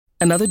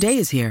Another day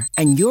is here,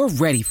 and you're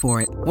ready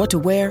for it. What to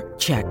wear?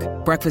 Check.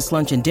 Breakfast,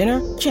 lunch, and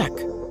dinner? Check.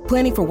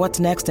 Planning for what's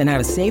next and how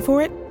to save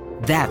for it?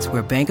 That's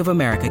where Bank of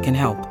America can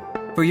help.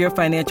 For your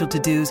financial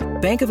to-dos,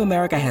 Bank of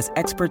America has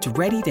experts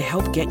ready to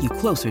help get you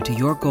closer to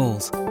your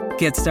goals.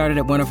 Get started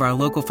at one of our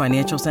local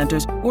financial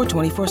centers or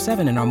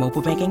 24/7 in our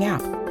mobile banking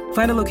app.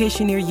 Find a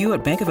location near you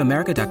at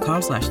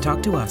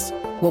bankofamerica.com/talktous.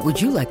 What would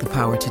you like the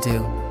power to do?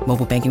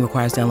 Mobile banking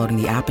requires downloading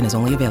the app and is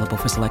only available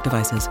for select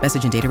devices.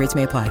 Message and data rates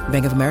may apply.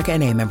 Bank of America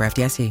N.A., member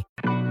FDIC.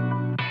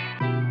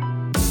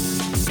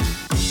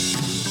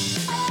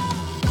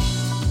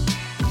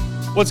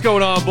 What's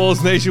going on,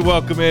 Bulls Nation?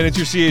 Welcome in. It's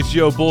your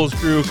CHGO Bulls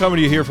crew coming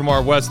to you here from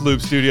our West Loop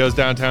studios,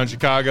 downtown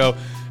Chicago.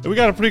 And we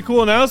got a pretty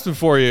cool announcement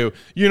for you.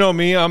 You know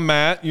me, I'm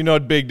Matt. You know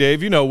Big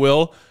Dave. You know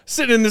Will.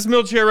 Sitting in this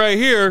middle chair right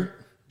here,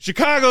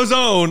 Chicago's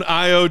own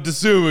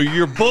Dosunmu,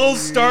 your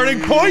Bulls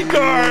starting point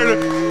guard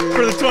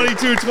for the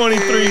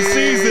 22-23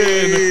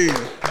 season.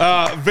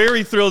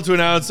 Very thrilled to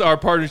announce our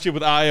partnership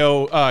with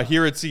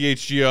here at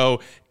CHGO.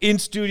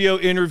 In-studio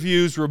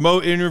interviews,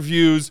 remote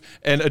interviews,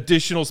 and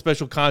additional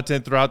special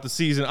content throughout the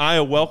season.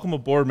 Welcome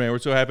aboard, man. We're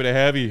so happy to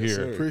have you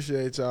here. Yes,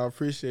 appreciate y'all.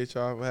 Appreciate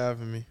y'all for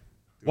having me.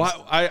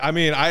 Well, I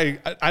mean, I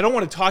don't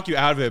want to talk you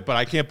out of it, but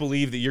I can't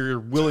believe that you're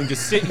willing to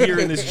sit here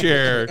in this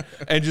chair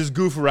and just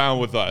goof around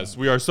with us.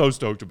 We are so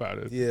stoked about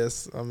it.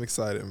 Yes, I'm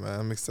excited, man.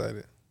 I'm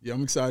excited. Yeah,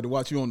 I'm excited to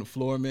watch you on the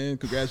floor, man.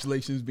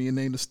 Congratulations being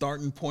named the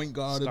starting point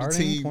guard of the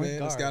team, man.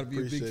 That's got to be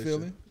a big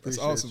feeling. That's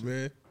awesome,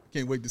 man.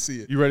 Can't wait to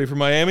see it. You ready for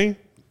Miami?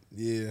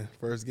 Yeah,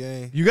 first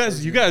game. You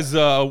guys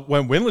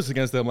went winless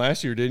against them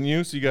last year, didn't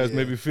you? So you guys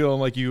maybe feeling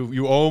like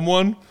you owe them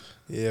one?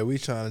 Yeah, we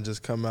trying to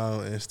just come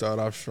out and start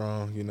off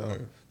strong, you know.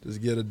 Just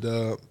get a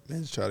dub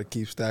and just try to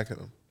keep stacking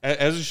them.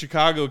 As a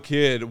Chicago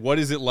kid, what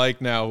is it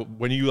like now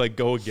when you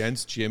go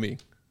against Jimmy?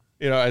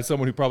 You know, as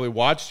someone who probably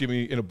watched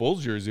Jimmy in a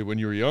Bulls jersey when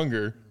you were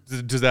younger,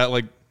 does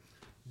that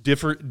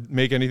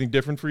make anything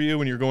different for you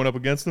when you're going up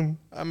against them?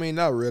 I mean,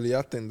 not really.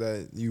 I think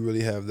that you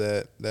really have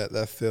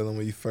that feeling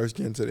when you first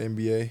get into the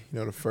NBA. You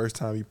know, the first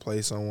time you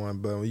play someone,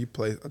 but when you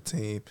play a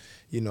team,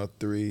 you know,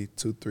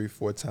 2, 3,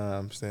 4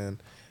 times,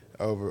 then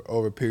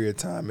over a period of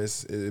time,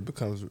 it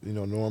becomes, you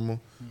know, normal,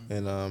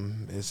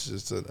 and it's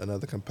just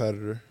another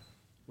competitor.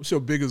 What's your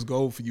biggest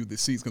goal for you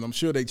this season? Because I'm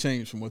sure they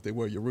changed from what they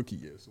were your rookie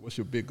year. So what's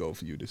your big goal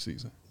for you this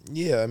season?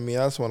 Yeah, I mean,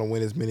 I just want to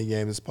win as many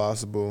games as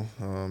possible.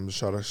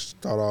 Try to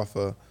start off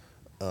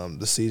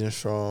the season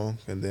strong,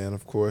 and then,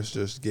 of course,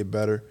 just get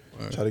better.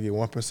 Right. Try to get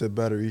 1%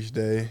 better each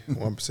day,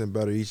 1%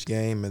 better each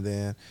game, and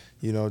then,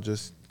 you know,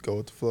 just go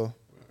with the flow.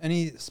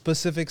 Any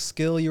specific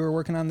skill you were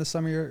working on this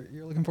summer you're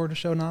looking forward to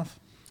showing off?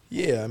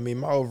 Yeah, I mean,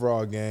 my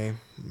overall game,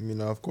 you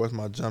know, of course,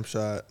 my jump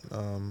shot,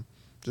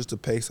 just the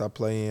pace I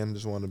play in,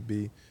 just want to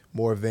be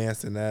more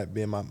advanced than that,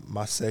 being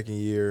my second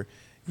year,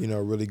 you know,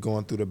 really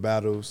going through the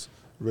battles,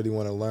 really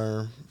want to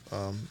learn,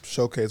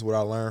 showcase what I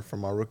learned from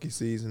my rookie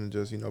season and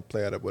just, you know,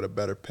 play it up with a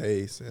better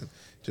pace and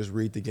just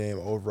read the game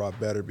overall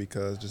better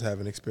because just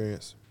having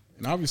experience.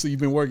 And obviously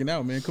you've been working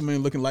out, man. Come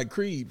in looking like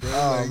Creed, bro.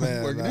 Oh,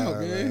 man. Working out,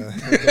 man.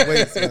 The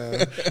weights,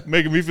 man.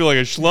 Making me feel like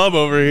a schlub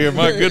over here.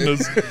 My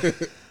goodness.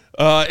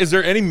 Is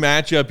there any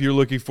matchup you're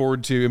looking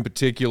forward to in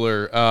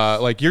particular?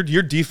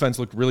 Your defense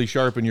looked really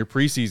sharp in your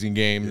preseason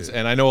games,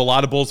 and I know a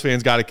lot of Bulls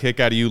fans got a kick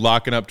out of you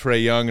locking up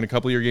Trae Young in a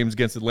couple of your games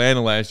against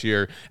Atlanta last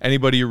year.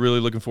 Anybody you're really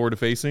looking forward to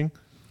facing?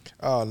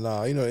 Oh,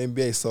 no. You know, the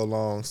NBA is so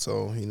long,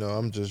 so, you know,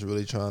 I'm just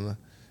really trying to,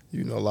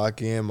 you know,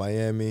 lock in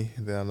Miami,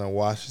 then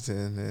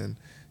Washington, and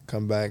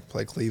come back,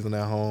 play Cleveland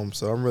at home.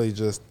 So I'm really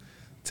just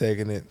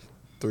taking it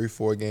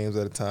 3-4 games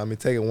at a time. I mean,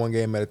 taking one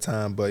game at a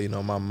time, but, you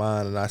know, my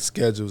mind and our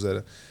schedules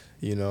at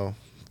you know,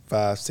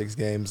 5-6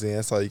 games in,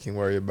 that's all you can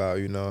worry about,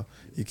 you know.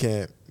 You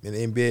can't – in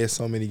the NBA,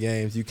 so many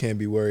games, you can't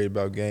be worried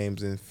about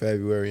games in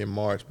February and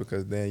March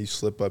because then you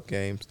slip up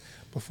games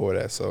before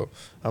that. So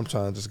I'm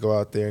trying to just go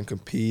out there and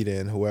compete,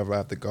 and whoever I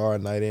have to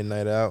guard night in,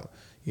 night out,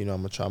 you know,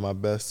 I'm going to try my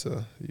best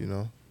to, you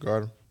know,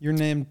 guard them. You're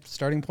named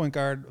starting point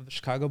guard of the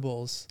Chicago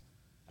Bulls.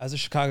 As a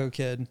Chicago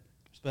kid,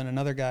 there's been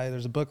another guy.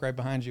 There's a book right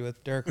behind you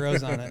with Derrick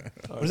Rose on it.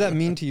 What does that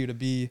mean to you to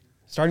be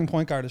starting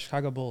point guard of the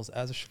Chicago Bulls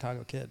as a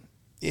Chicago kid?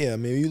 Yeah, I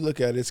mean, you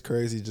look at it, it's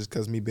crazy just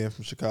because me being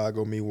from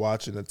Chicago, me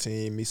watching the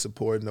team, me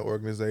supporting the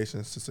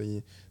organization since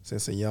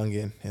a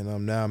youngin',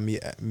 and now me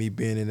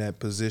being in that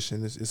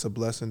position, it's a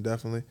blessing,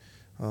 definitely.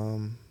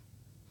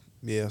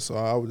 So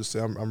I would just say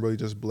I'm really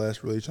just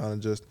blessed, really trying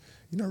to just,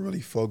 you know,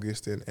 really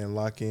focused and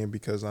lock in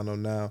because I know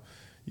now,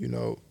 you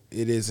know,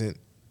 it isn't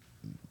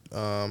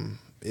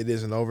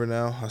over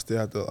now. I still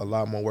have a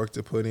lot more work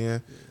to put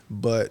in,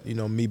 but, you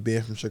know, me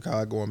being from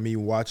Chicago and me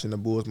watching the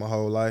Bulls my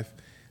whole life,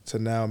 to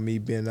now me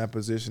being in that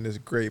position is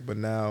great, but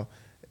now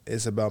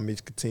it's about me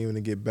continuing to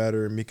get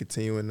better and me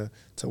continuing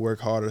to work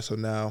harder so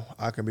now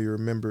I can be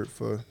remembered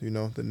for, you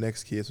know, the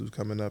next kids who's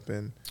coming up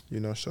and,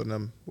 you know, show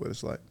them what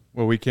it's like.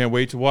 Well, we can't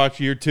wait to watch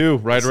year 2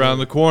 right around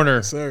the corner.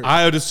 Yes, sir.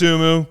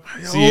 Dosunmu,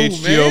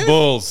 CHGO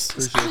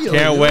Bulls.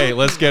 Can't wait.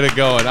 Let's get it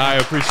going. I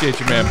appreciate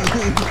you,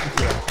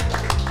 man.